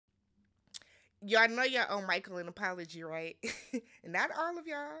Y'all know y'all owe Michael an apology, right? Not all of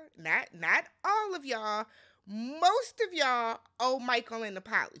y'all. Not all of y'all. Most of y'all owe Michael an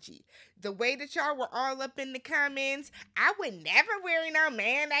apology. The way that y'all were all up in the comments, I would never wear no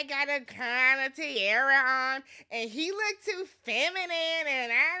man that got a kind of tiara on, and he looked too feminine,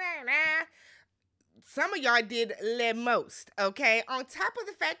 and some of y'all did le most, okay? On top of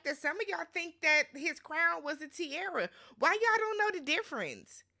the fact that some of y'all think that his crown was a tiara. Why y'all don't know the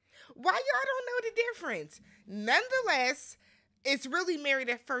difference? Why y'all don't know the difference? Nonetheless, it's really Married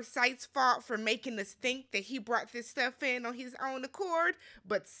at First Sight's fault for making us think that he brought this stuff in on his own accord.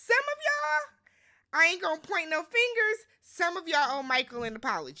 But some of y'all, I ain't gonna point no fingers. Some of y'all owe Michael an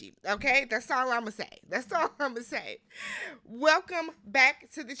apology. Okay? That's all I'm gonna say. That's all I'm gonna say. Welcome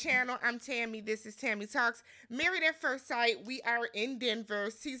back to the channel. I'm Tammy. This is Tammy Talks. Married at First Sight. We are in Denver,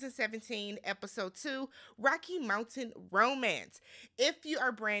 season 17, episode 2, Rocky Mountain Romance. If you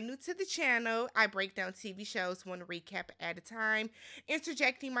are brand new to the channel, I break down TV shows one recap at a time,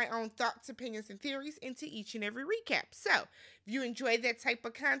 interjecting my own thoughts, opinions, and theories into each and every recap. So, if you enjoy that type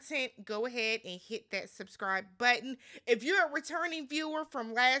of content, go ahead and hit that subscribe button. If you're a returning viewer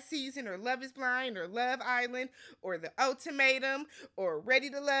from last season, or Love is Blind, or Love Island, or The Ultimatum, or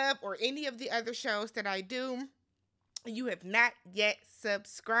Ready to Love, or any of the other shows that I do, you have not yet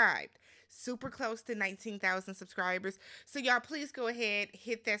subscribed. Super close to 19,000 subscribers. So y'all please go ahead,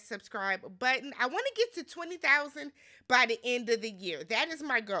 hit that subscribe button. I want to get to 20,000 by the end of the year. That is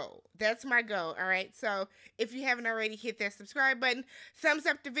my goal. That's my goal. All right. So if you haven't already, hit that subscribe button. Thumbs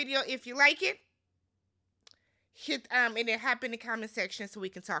up the video if you like it. Hit and then hop in the comment section so we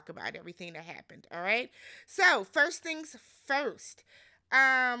can talk about everything that happened. All right. So first things first.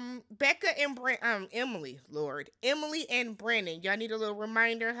 Becca and Emily and Brennan. Y'all need a little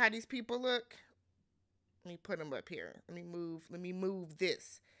reminder how these people look. Let me put them up here. Let me move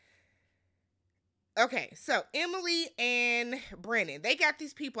this. Okay, so Emily and Brennan, they got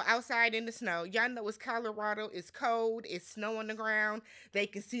these people outside in the snow. Y'all know it's Colorado. It's cold. It's snow on the ground. They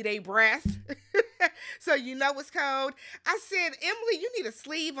can see their breath. So you know it's cold. I said, Emily, you need a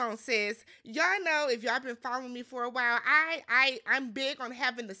sleeve on, sis. Y'all know, if y'all been following me for a while, I'm big on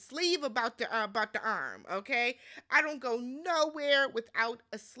having the sleeve about the arm, okay? I don't go nowhere without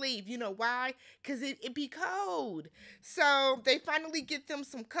a sleeve. You know why? Because it be cold. So they finally get them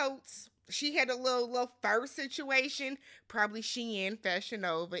some coats. She had a little fur situation, probably Shein, Fashion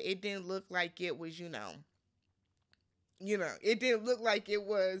Nova. It didn't look like it was, it didn't look like it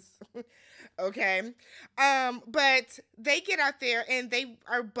was, okay. But they get out there and they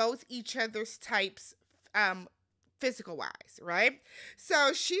are both each other's types, physical wise, right?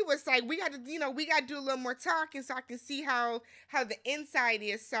 So she was like, we got to do a little more talking so I can see how the inside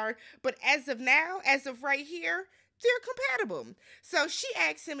is, sir. But as of now, as of right here, they're compatible. So she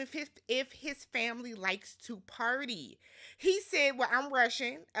asked him if his family likes to party. He said, well, I'm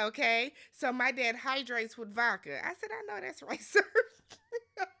Russian, okay? So my dad hydrates with vodka. I said, I know that's right, sir.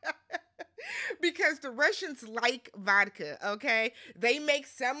 Because the Russians like vodka, okay? They make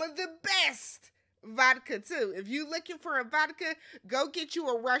some of the best vodka too. If you looking for a vodka, go get you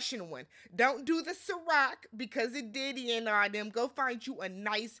a Russian one. Don't do the Ciroc because it Diddy and all them. Go find you a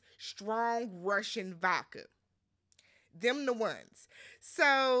nice, strong Russian vodka. Them the ones.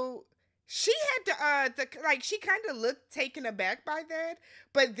 So she had to she kind of looked taken aback by that,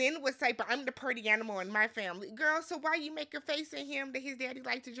 but then was like, but I'm the party animal in my family. Girl, so why you make a face at him that his daddy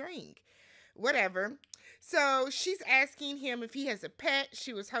liked to drink? Whatever. So she's asking him if he has a pet.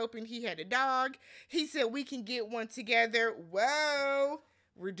 She was hoping he had a dog. He said we can get one together. Whoa,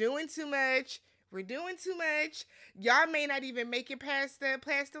 we're doing too much. We're doing too much. Y'all may not even make it past the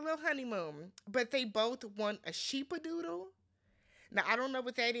little honeymoon. But they both want a sheepadoodle. Now, I don't know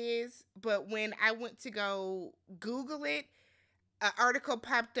what that is, but when I went to go Google it, an article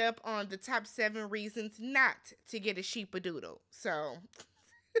popped up on the top 7 reasons not to get a sheepadoodle. So,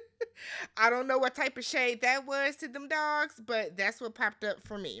 I don't know what type of shade that was to them dogs, but that's what popped up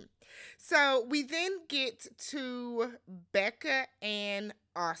for me. So, we then get to Becca and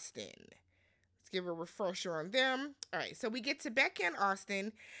Austin. Give a refresher on them. All right, so we get to Becca and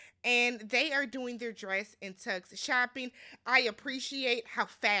Austin, and they are doing their dress and tux shopping. I appreciate how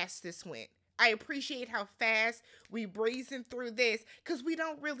fast this went. I appreciate how fast we breezing through this because we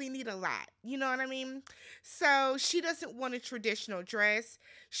don't really need a lot. You know what I mean? So she doesn't want a traditional dress.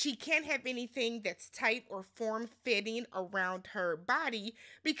 She can't have anything that's tight or form-fitting around her body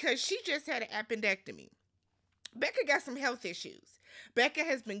because she just had an appendectomy. Becca got some health issues. Becca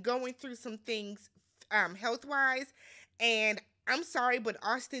has been going through some things health-wise, and I'm sorry, but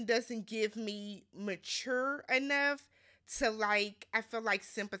Austin doesn't give me mature enough to like, I feel like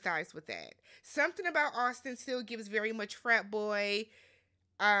sympathize with that. Something about Austin still gives very much frat boy,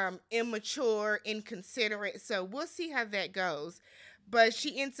 immature, inconsiderate. So we'll see how that goes. But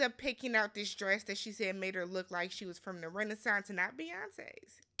she ends up picking out this dress that she said made her look like she was from the Renaissance, and not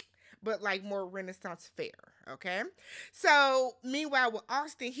Beyonce's, but like more Renaissance fair. Okay. So meanwhile, with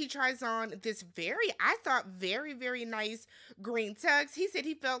Austin, he tries on this I thought, very, very nice green tux. He said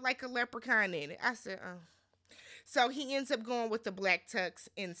he felt like a leprechaun in it. I said, oh. So he ends up going with the black tux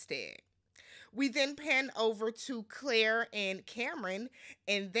instead. We then pan over to Claire and Cameron,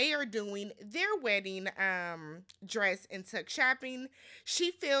 and they are doing their wedding dress and tuck shopping.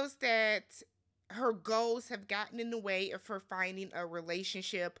 She feels that her goals have gotten in the way of her finding a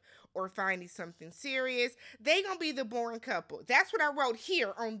relationship or finding something serious. They gonna be the boring couple. That's what I wrote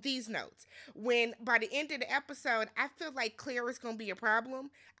here on these notes. When by the end of the episode, I feel like Claire is gonna be a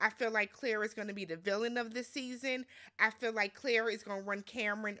problem. I feel like Claire is gonna be the villain of the season. I feel like Claire is gonna run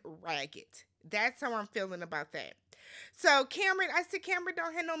Cameron ragged. That's how I'm feeling about that. So Cameron, I said Cameron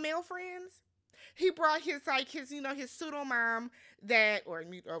don't have no male friends. He brought his pseudo mom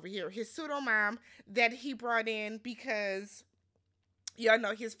his pseudo mom that he brought in because y'all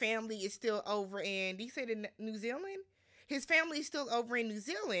know his family is still over in, he said in New Zealand? His family is still over in New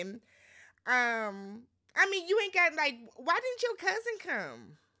Zealand. I mean, you ain't got, like, why didn't your cousin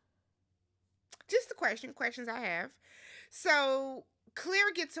come? Just the questions I have. So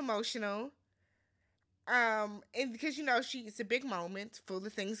Claire gets emotional. And because it's a big moment full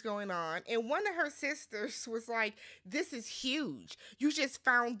of things going on, and one of her sisters was like, "This is huge. You just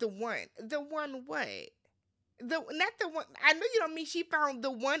found the one. The one what? Not the one. I know you don't mean she found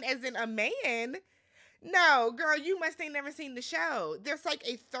the one as in a man. No, girl, you must ain't never seen the show. There's like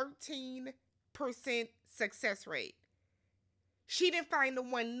a 13% success rate. She didn't find the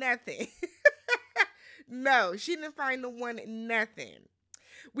one nothing. No, she didn't find the one nothing."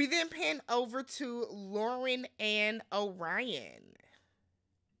 We then pan over to Lauren and Orion.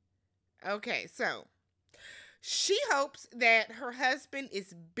 Okay, so she hopes that her husband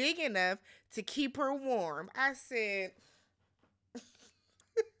is big enough to keep her warm. I said,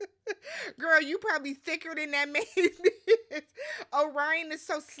 girl, you probably thicker than that man is. Orion is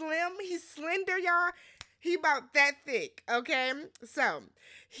so slim. He's slender, y'all. He about that thick, okay? So,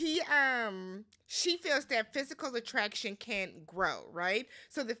 she feels that physical attraction can't grow, right?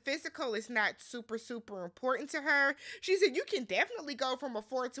 So the physical is not super, super important to her. She said, you can definitely go from a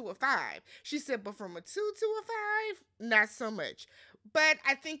 4 to a 5. She said, but from a 2 to a 5, not so much. But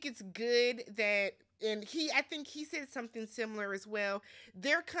I think it's good that, and I think he said something similar as well.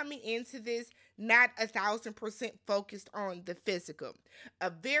 They're coming into this not 1,000% focused on the physical. A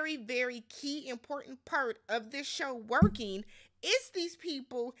very, very key important part of this show working is these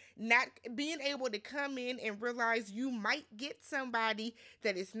people not being able to come in and realize you might get somebody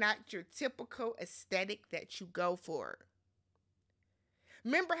that is not your typical aesthetic that you go for.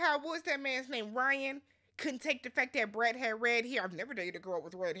 Remember what was that man's name? Ryan couldn't take the fact that Brett had red hair. I've never dated a girl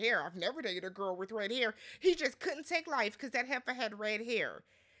with red hair. He just couldn't take life because that heifer had red hair.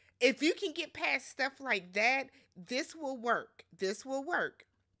 If you can get past stuff like that, this will work.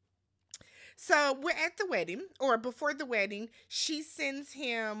 So we're at the wedding, or before the wedding, she sends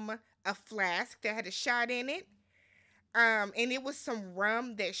him a flask that had a shot in it. And it was some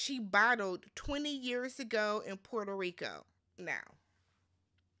rum that she bottled 20 years ago in Puerto Rico. Now,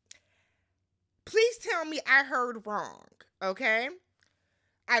 please tell me I heard wrong, okay?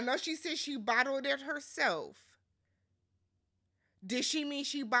 I know she said she bottled it herself. Did she mean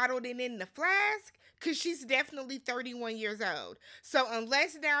she bottled it in the flask? Because she's definitely 31 years old. So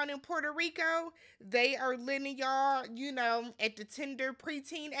unless down in Puerto Rico, they are letting y'all, at the tender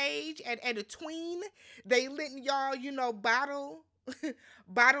preteen age, at a tween, they letting y'all, bottle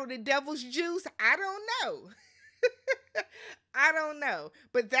the devil's juice. I don't know. I don't know.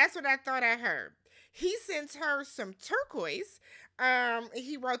 But that's what I thought I heard. He sends her some turquoise.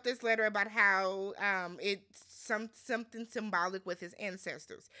 He wrote this letter about how it's something symbolic with his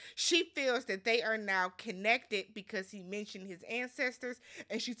ancestors. She feels that they are now connected because he mentioned his ancestors,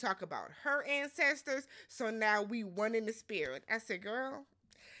 and she talked about her ancestors. So now we one in the spirit. I said, girl,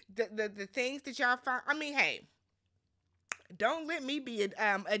 the things that y'all find. I mean, hey, don't let me be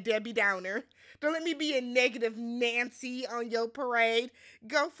a Debbie Downer. Don't let me be a negative Nancy on your parade.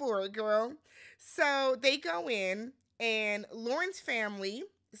 Go for it, girl. So they go in, and Lauren's family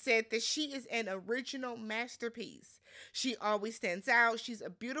said that she is an original masterpiece. She always stands out. She's a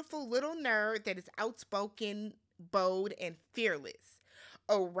beautiful little nerd that is outspoken, bold, and fearless.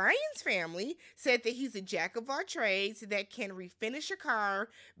 Orion's family said that he's a jack of all trades that can refinish a car,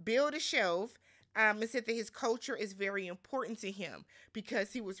 build a shelf, And said that his culture is very important to him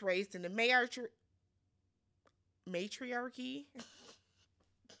because he was raised in the matriarchy.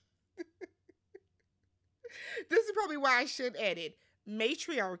 This is probably why I should edit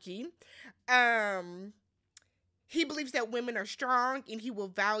matriarchy. Um, he believes that women are strong and he will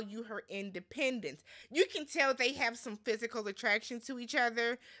value her independence. You can tell they have some physical attraction to each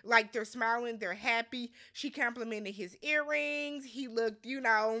other. Like they're smiling, they're happy. She complimented his earrings. He looked, he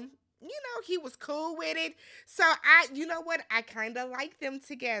was cool with it. So you know what? I kind of like them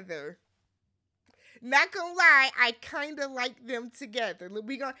together. Not gonna lie, I kind of like them together.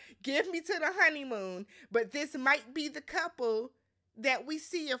 We gonna give me to the honeymoon, but this might be the couple that we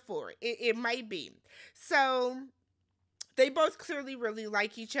see it for. It might be. So they both clearly really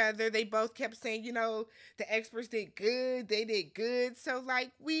like each other. They both kept saying, the experts did good. They did good. So like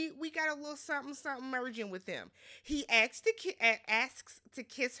we got a little something something merging with them. He asks to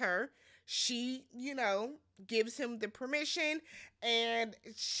kiss her. She, gives him the permission, and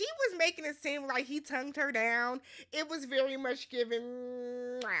she was making it seem like he tongued her down. It was very much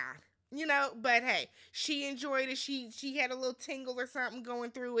given, but hey, she enjoyed it. She had a little tingle or something going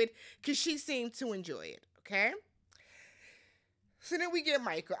through it because she seemed to enjoy it. Okay. So then we get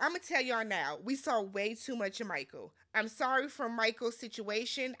Michael. I'm going to tell y'all now, we saw way too much of Michael. I'm sorry for Michael's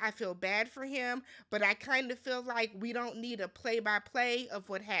situation. I feel bad for him, but I kind of feel like we don't need a play-by-play of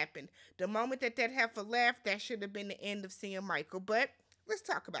what happened. The moment that heifer left, that should have been the end of seeing Michael, but let's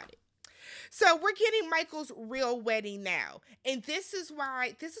talk about it. So we're getting Michael's real wedding now. And this is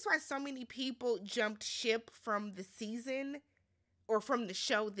why so many people jumped ship from the season or from the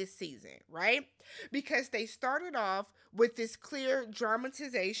show this season, right? Because they started off with this clear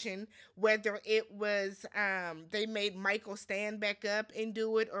dramatization, whether it was they made Michael stand back up and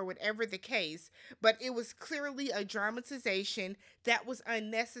do it or whatever the case, but it was clearly a dramatization that was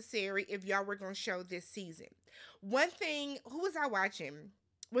unnecessary if y'all were going to show this season. One thing, who was I watching?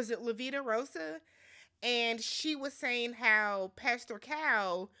 Was it Levita Rosa? And she was saying how Pastor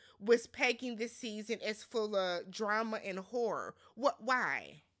Cal was pegging this season as full of drama and horror. What?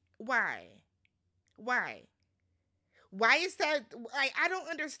 Why? Why is that? I don't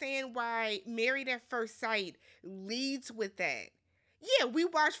understand why Married at First Sight leads with that. Yeah, we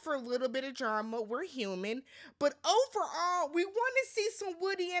watch for a little bit of drama. We're human. But overall, we want to see some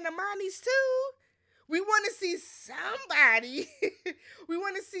Woody and Amani's too. We want to see somebody. We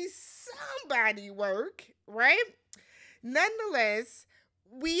want to see somebody work, right? Nonetheless,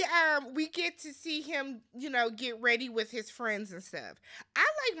 we get to see him, get ready with his friends and stuff. I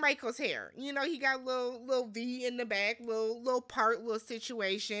like Michael's hair. He got a little V in the back, little part, little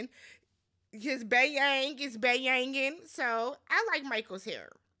situation. His bayang is bayanging, so I like Michael's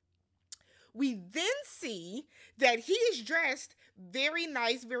hair. We then see that he is dressed very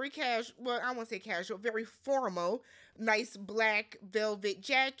nice, very casual. Well, I won't say casual, very formal. Nice black velvet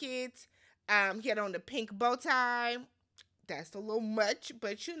jacket. He had on the pink bow tie. That's a little much,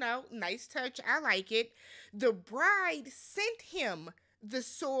 but nice touch. I like it. The bride sent him the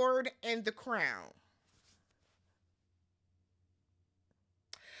sword and the crown.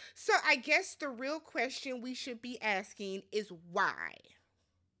 So I guess the real question we should be asking is why?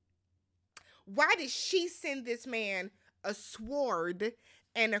 Why did she send this man a sword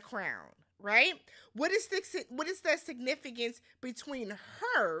and a crown, right? What is the significance between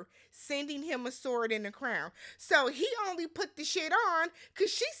her sending him a sword and a crown? So he only put the shit on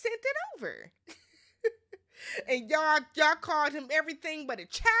because she sent it over. And y'all called him everything but a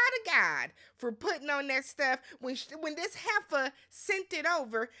child of God for putting on that stuff when this heifer sent it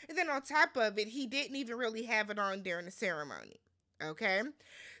over, and then on top of it, he didn't even really have it on during the ceremony. Okay?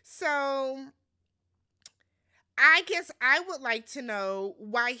 So I guess I would like to know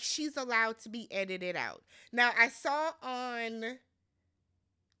why she's allowed to be edited out. Now, I saw on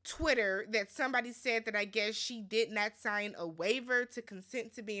Twitter that somebody said that I guess she did not sign a waiver to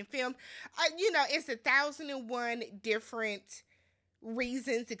consent to being filmed. It's 1,001 different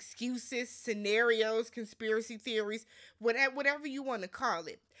reasons, excuses, scenarios, conspiracy theories, whatever you want to call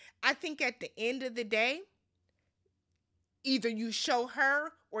it. I think at the end of the day, either you show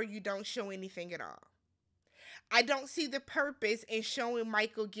her or you don't show anything at all. I don't see the purpose in showing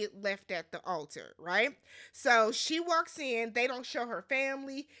Michael get left at the altar, right? So she walks in, they don't show her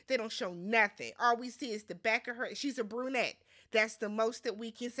family, they don't show nothing. All we see is the back of her. She's a brunette. That's the most that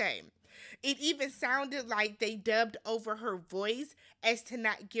we can say. It even sounded like they dubbed over her voice as to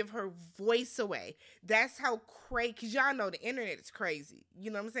not give her voice away. That's how crazy, because y'all know the internet is crazy.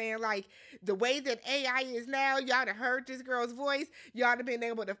 You know what I'm saying? Like, the way that AI is now, y'all have heard this girl's voice. Y'all have been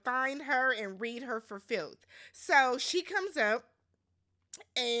able to find her and read her for filth. So she comes up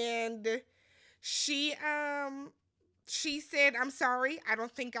and She she said, "I'm sorry, I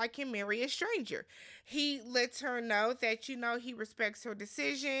don't think I can marry a stranger." He lets her know that, he respects her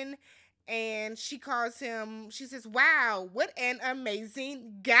decision. And she calls him, she says, "Wow, what an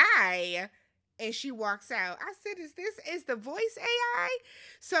amazing guy." And she walks out. I said, is the voice AI?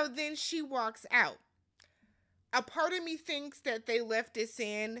 So then she walks out. A part of me thinks that they left this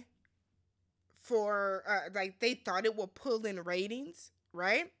in for, like, they thought it would pull in ratings,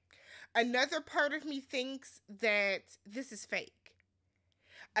 right? Another part of me thinks that this is fake.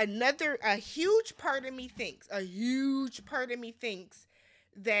 A huge part of me thinks,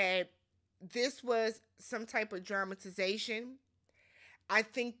 that this was some type of dramatization. I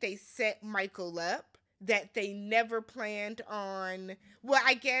think they set Michael up, that they never planned on. Well,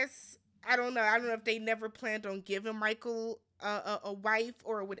 I guess I don't know. I don't know if they never planned on giving Michael a wife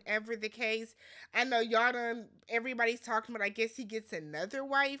or whatever the case. I know y'all done. Everybody's talking about. I guess he gets another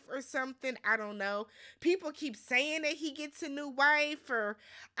wife or something. I don't know. People keep saying that he gets a new wife, or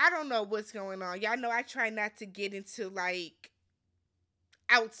I don't know what's going on. Y'all know I try not to get into like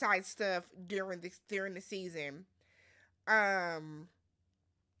outside stuff during the season. Um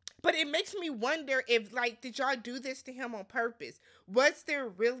but it makes me wonder if, like, did y'all do this to him on purpose? Was there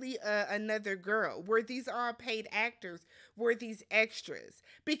really another girl? Were these all paid actors? Were these extras?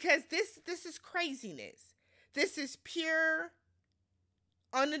 Because this is craziness. This is pure,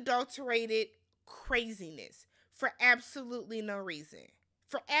 unadulterated craziness for absolutely no reason.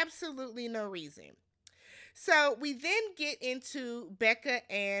 For absolutely no reason. So we then get into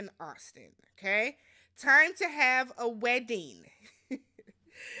Becca and Austin. Okay, time to have a wedding.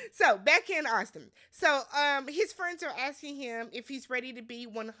 So Becca and Austin. So his friends are asking him if he's ready to be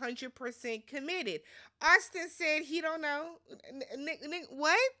 100% committed. Austin said he don't know.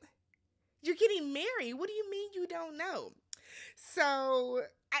 What? You're getting married. What do you mean you don't know? So,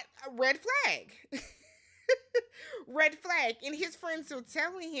 red flag. Red flag. And his friends are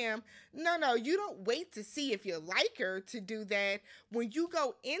telling him, no, you don't wait to see if you like her to do that. When you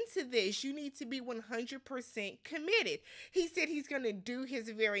go into this, you need to be 100% committed. He said he's going to do his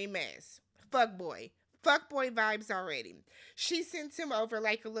very best. Fuckboy. Fuckboy vibes already. She sent him over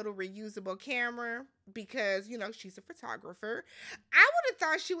like a little reusable camera because, she's a photographer. I would have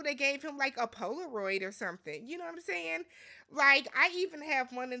thought she would have gave him like a Polaroid or something. You know what I'm saying? Like, I even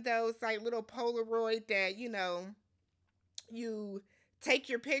have one of those like little Polaroid that, you take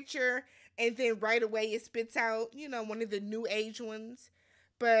your picture and then right away it spits out, one of the new age ones.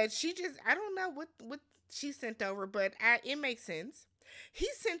 But I don't know what she sent over, but it makes sense. He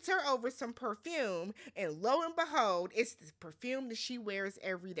sent her over some perfume, and lo and behold, it's the perfume that she wears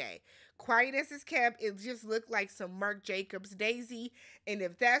every day. Quiet as it's kept, it just looked like some Marc Jacobs Daisy, and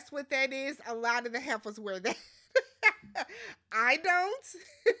if that's what that is, a lot of the heifers wear that. I don't,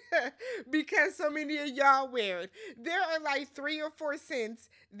 because so many of y'all wear it. There are like 3 or 4 scents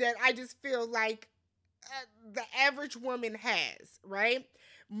that I just feel like the average woman has, right?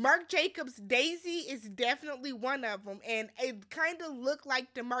 Marc Jacobs Daisy is definitely one of them, and it kind of looked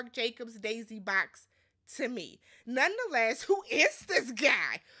like the Marc Jacobs Daisy box to me. Nonetheless, who is this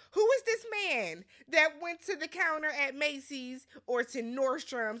guy? Who is this man that went to the counter at Macy's or to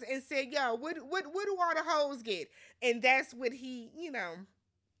Nordstrom's and said, "Yo, what do all the hoes get?" And that's what he,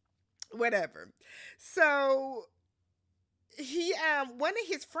 whatever. So he, one of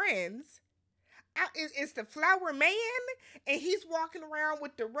his friends is the flower man, and he's walking around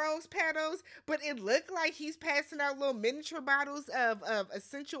with the rose petals, but it looked like he's passing out little miniature bottles of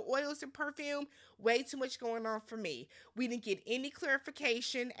essential oils and perfume. Way too much going on for me. We didn't get any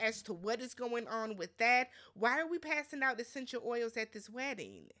clarification as to what is going on with that. Why are we passing out essential oils at this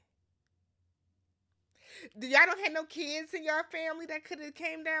wedding? Y'all don't have no kids in your family that could have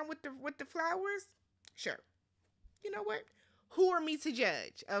came down with the flowers? Sure. You know what? Who are me to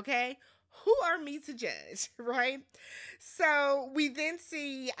judge, okay? Who are me to judge, right? So we then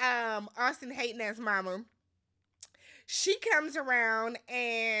see Austin hating as mama. She comes around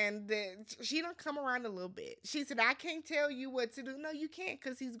and she don't come around a little bit. She said, "I can't tell you what to do." No, you can't,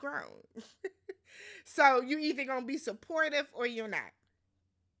 because he's grown. So you either gonna be supportive or you're not.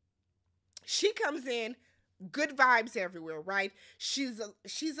 She comes in, good vibes everywhere, right? She's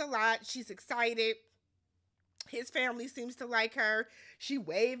a lot. She's excited. His family seems to like her. She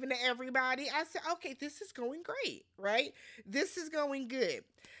waving to everybody. I said, okay, this is going great, right? This is going good.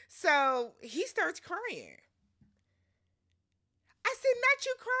 So he starts crying. I said, not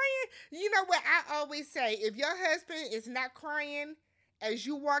you crying? You know what I always say? If your husband is not crying as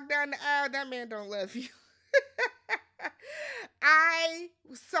you walk down the aisle, that man don't love you.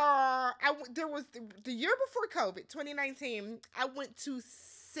 There was the year before COVID, 2019, I went to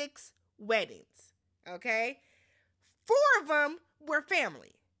 6 weddings. Okay? 4 of them were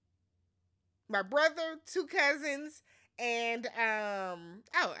family. My brother, 2 cousins, and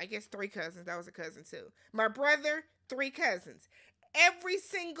I guess 3 cousins. That was a cousin too. My brother, 3 cousins. Every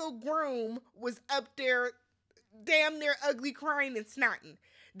single groom was up there damn near ugly, crying and snotting.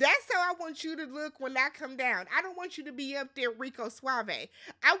 That's how I want you to look when I come down. I don't want you to be up there Rico Suave.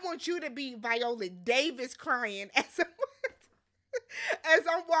 I want you to be Viola Davis crying as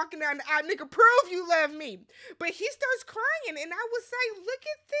I'm walking down the aisle. Nigga, prove you love me. But he starts crying, and I was like, look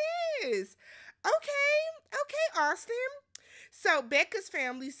at this. Okay, Austin. So Becca's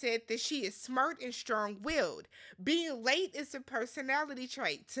family said that she is smart and strong-willed. Being late is a personality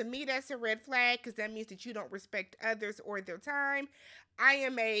trait. To me, that's a red flag because that means that you don't respect others or their time. I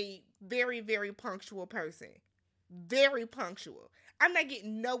am a very, very punctual person. Very punctual. I'm not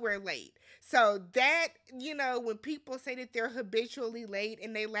getting nowhere late. So that, when people say that they're habitually late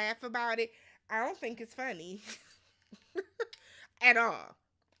and they laugh about it, I don't think it's funny at all.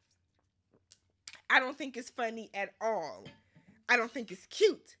 I don't think it's funny at all. I don't think it's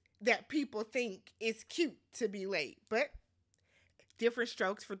cute that people think it's cute to be late, but different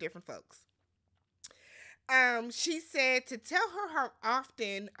strokes for different folks. She said to tell her how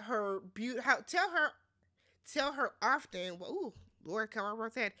often tell her often. Ooh, Lord, how I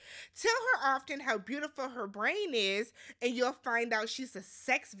wrote that. Tell her often how beautiful her brain is, and you'll find out she's a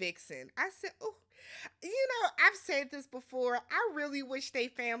sex vixen. I said, oh. I've said this before. I really wish they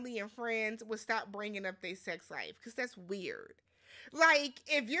family and friends would stop bringing up their sex life because that's weird. Like,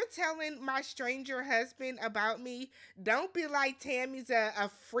 if you're telling my stranger husband about me, don't be like Tammy's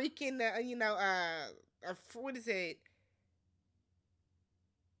a freaking, what is it?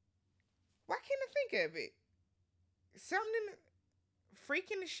 Why can't I think of it? Something,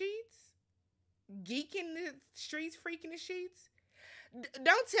 freaking the sheets? Geeking the streets, freaking the sheets?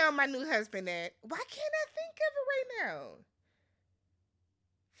 Don't tell my new husband that. Why can't I think of it right now?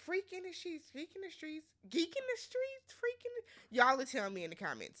 Freaking the sheets, geeking the streets, geeking the streets, freaking. Y'all will tell me in the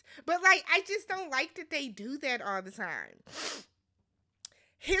comments. But I just don't like that they do that all the time.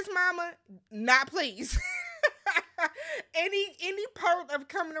 His mama, not pleased. Any part of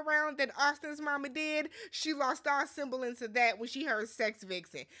coming around that Austin's mama did, she lost all semblance of that when she heard sex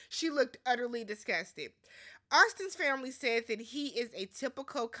vixen. She looked utterly disgusted. Austin's family said that he is a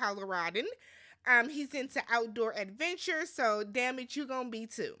typical Coloradan. He's into outdoor adventure, so damn it, you gonna be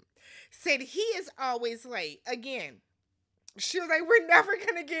too. Said he is always late. Again, she was like, we're never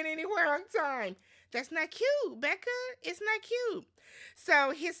gonna get anywhere on time. That's not cute, Becca. It's not cute.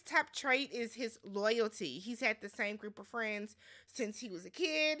 So his top trait is his loyalty. He's had the same group of friends since he was a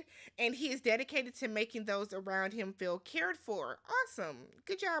kid, and he is dedicated to making those around him feel cared for. Awesome.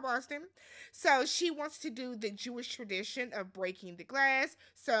 Good job, Austin. So she wants to do the Jewish tradition of breaking the glass,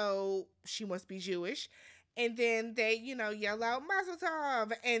 so she must be Jewish. And then they, yell out Mazel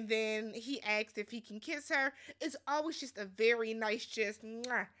Tov. And then he asks if he can kiss her. It's always just a very nice, just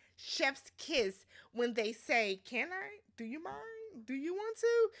mwah, chef's kiss when they say, can I? Do you mind? Do you want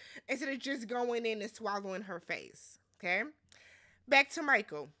to? Instead of just going in and swallowing her face. Okay? Back to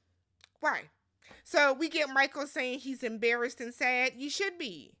Michael. Why? So we get Michael saying he's embarrassed and sad. You should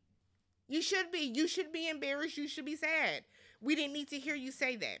be. You should be. You should be embarrassed. You should be sad. We didn't need to hear you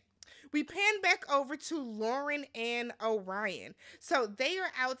say that. We pan back over to Lauren and Orion. So they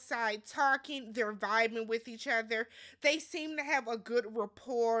are outside talking. They're vibing with each other. They seem to have a good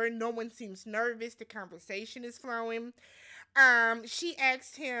rapport. No one seems nervous. The conversation is flowing. She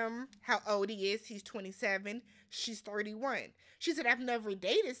asked him how old he is. He's 27. She's 31. She said, I've never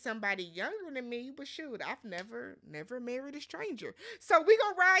dated somebody younger than me, but shoot, I've never married a stranger. So we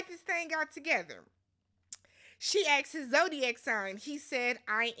gonna ride this thing out together. She asked his zodiac sign. He said,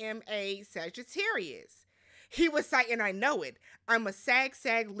 I am a Sagittarius. He was like, and I know it. I'm a Sag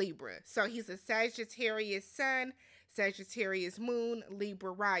Libra. So he's a Sagittarius sun, Sagittarius moon,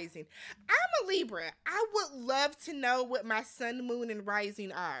 Libra rising. I'm a Libra. I would love to know what my sun, moon, and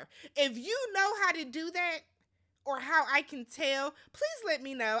rising are. If you know how to do that, or how I can tell, please let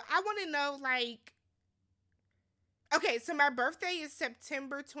me know. I want to know, okay, so my birthday is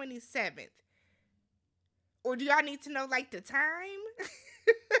September 27th. Or do y'all need to know, the time?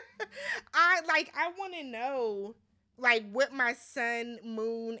 I want to know, what my sun,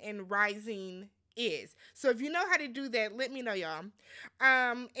 moon, and rising is. So if you know how to do that, let me know, y'all.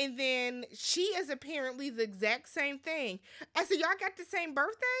 And then she is apparently the exact same thing. I said, y'all got the same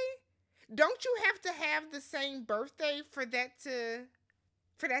birthday? Don't you have to have the same birthday for that to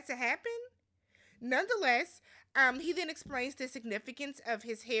happen? Nonetheless, He then explains the significance of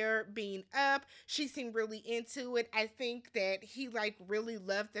his hair being up. She seemed really into it. I think that he like really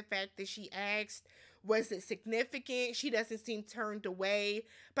loved the fact that she asked, was it significant? She doesn't seem turned away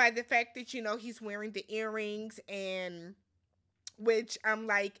by the fact that, he's wearing the earrings, and which I'm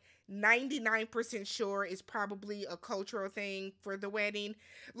like 99% sure is probably a cultural thing for the wedding.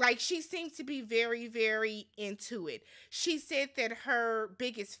 Like, she seems to be very, very into it. She said that her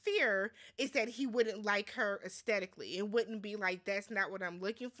biggest fear is that he wouldn't like her aesthetically and wouldn't be like, that's not what I'm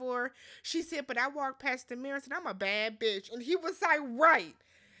looking for. She said, but I walked past the mirror and said, I'm a bad bitch. And he was like, right.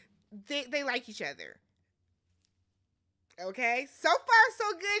 They like each other. Okay, so far so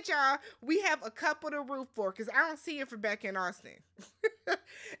good, y'all. We have a couple to root for because I don't see it for Becca and Austin,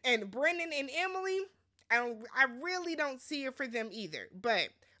 and Brendan and Emily. I really don't see it for them either. But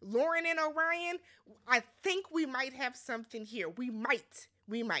Lauren and Orion, I think we might have something here. We might.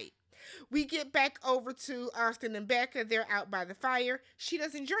 We get back over to Austin and Becca. They're out by the fire. She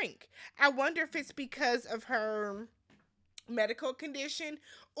doesn't drink. I wonder if it's because of her medical condition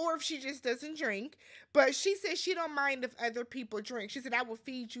or if she just doesn't drink, but she says she don't mind if other people drink. She said, I will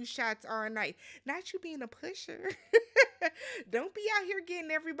feed you shots all night. Not you being a pusher. Don't be out here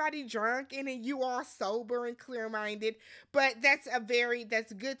getting everybody drunk and then you all sober and clear-minded. But that's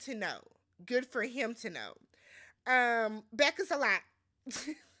good to know. Good for him to know. Becca's a lot.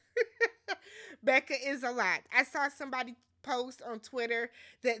 Becca is a lot. I saw somebody post on Twitter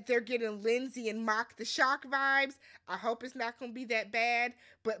that they're getting Lindsay and Mock the Shock vibes. I hope it's not going to be that bad,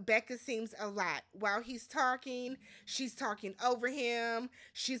 but Becca seems a lot. While he's talking, she's talking over him.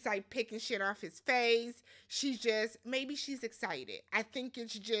 She's like picking shit off his face. Maybe she's excited. I think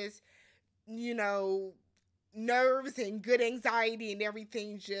it's just, nerves and good anxiety and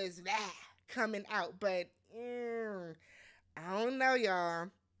everything just coming out. But I don't know, y'all.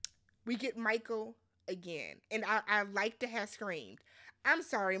 We get Michael again, and I like to have screamed. I'm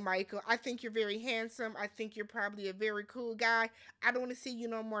sorry, Michael. I think you're very handsome. I think you're probably a very cool guy. I don't want to see you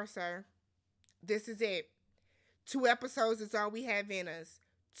no more, sir. This is it. 2 episodes is all we have in us.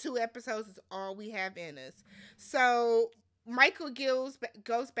 2 episodes is all we have in us. So Michael goes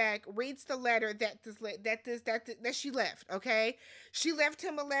back, reads the letter that she left. Okay, she left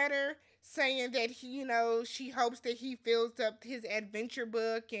him a letter saying that she hopes that he fills up his adventure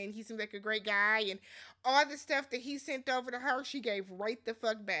book and he seems like a great guy, and all the stuff that he sent over to her, she gave right the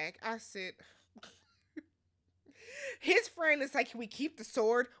fuck back. I said, his friend is like, can we keep the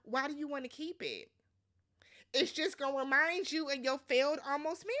sword? Why do you want to keep it? It's just going to remind you of your failed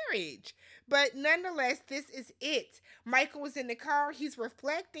almost marriage. But nonetheless, this is it. Michael was in the car. He's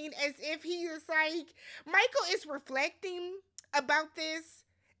reflecting as if he is like, Michael is reflecting about this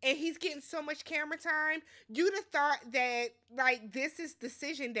and he's getting so much camera time. You'd have thought that, like, this is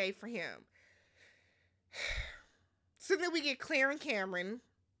decision day for him. So then we get Claire and Cameron.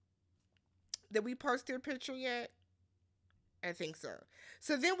 Did we post their picture yet? I think so.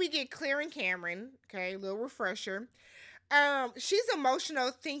 So then we get Claire and Cameron. Okay, a little refresher. She's emotional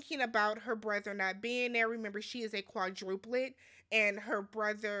thinking about her brother not being there. Remember, she is a quadruplet, and her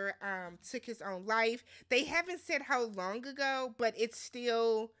brother took his own life. They haven't said how long ago, but it's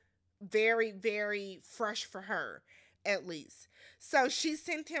still very, very fresh for her, at least. So she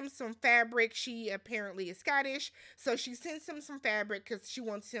sent him some fabric. She apparently is Scottish, so she sends him some fabric because she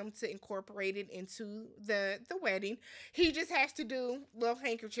wants him to incorporate it into the wedding. He just has to do a little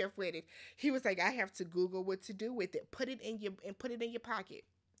handkerchief with it. He was like, I have to Google what to do with it. Put it in your pocket.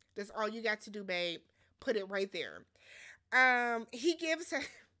 That's all you got to do, babe. Put it right there. He gives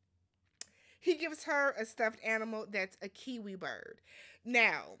her a stuffed animal that's a kiwi bird.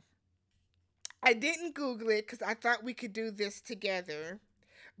 Now, I didn't Google it because I thought we could do this together,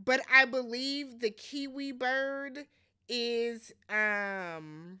 but I believe the kiwi bird is, I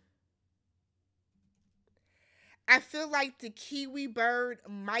feel like the kiwi bird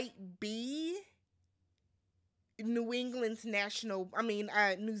might be New Zealand's national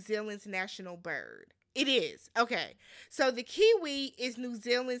bird. It is. Okay. So the kiwi is New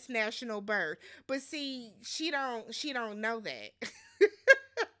Zealand's national bird. But see, she don't know that.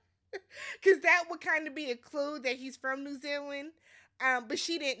 Because that would kind of be a clue that he's from New Zealand. But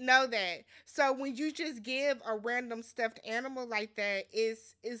she didn't know that. So when you just give a random stuffed animal like that,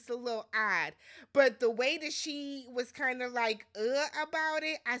 it's a little odd. But the way that she was kind of like, about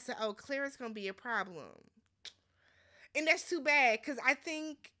it, I said, oh, Claire's going to be a problem. And that's too bad, because I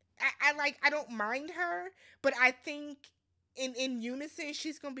think, I don't mind her, but I think in unison,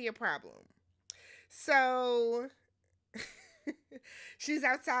 she's going to be a problem. So She's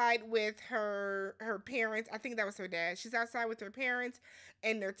outside with her parents. I think that was her dad. She's outside with her parents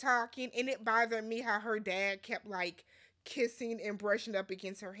and they're talking, and it bothered me how her dad kept like kissing and brushing up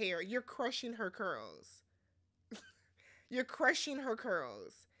against her hair. You're crushing her curls. You're crushing her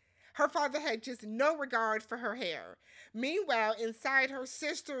curls. Her father had just no regard for her hair. Meanwhile, inside her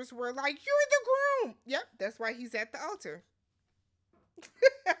sisters were like, "You're the groom." Yep, that's why he's at the altar.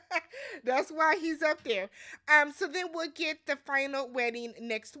 That's why he's up there. So then we'll get the final wedding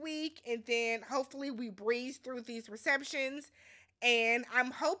next week, and then hopefully we breeze through these receptions. And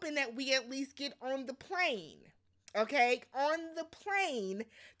I'm hoping that we at least get on the plane. Okay, on the plane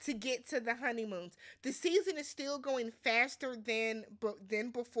to get to the honeymoons. The season is still going faster than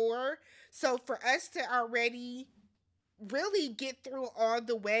before. So for us to already really get through all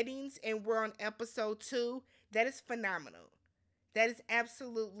the weddings and we're on episode 2, that is phenomenal. That is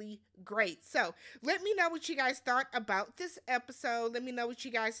absolutely great. So let me know what you guys thought about this episode. Let me know what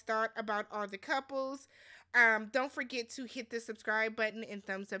you guys thought about all the couples. Don't forget to hit the subscribe button and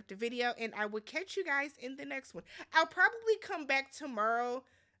thumbs up the video. And I will catch you guys in the next one. I'll probably come back tomorrow.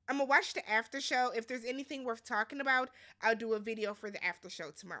 I'm going to watch the after show. If there's anything worth talking about, I'll do a video for the after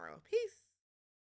show tomorrow. Peace.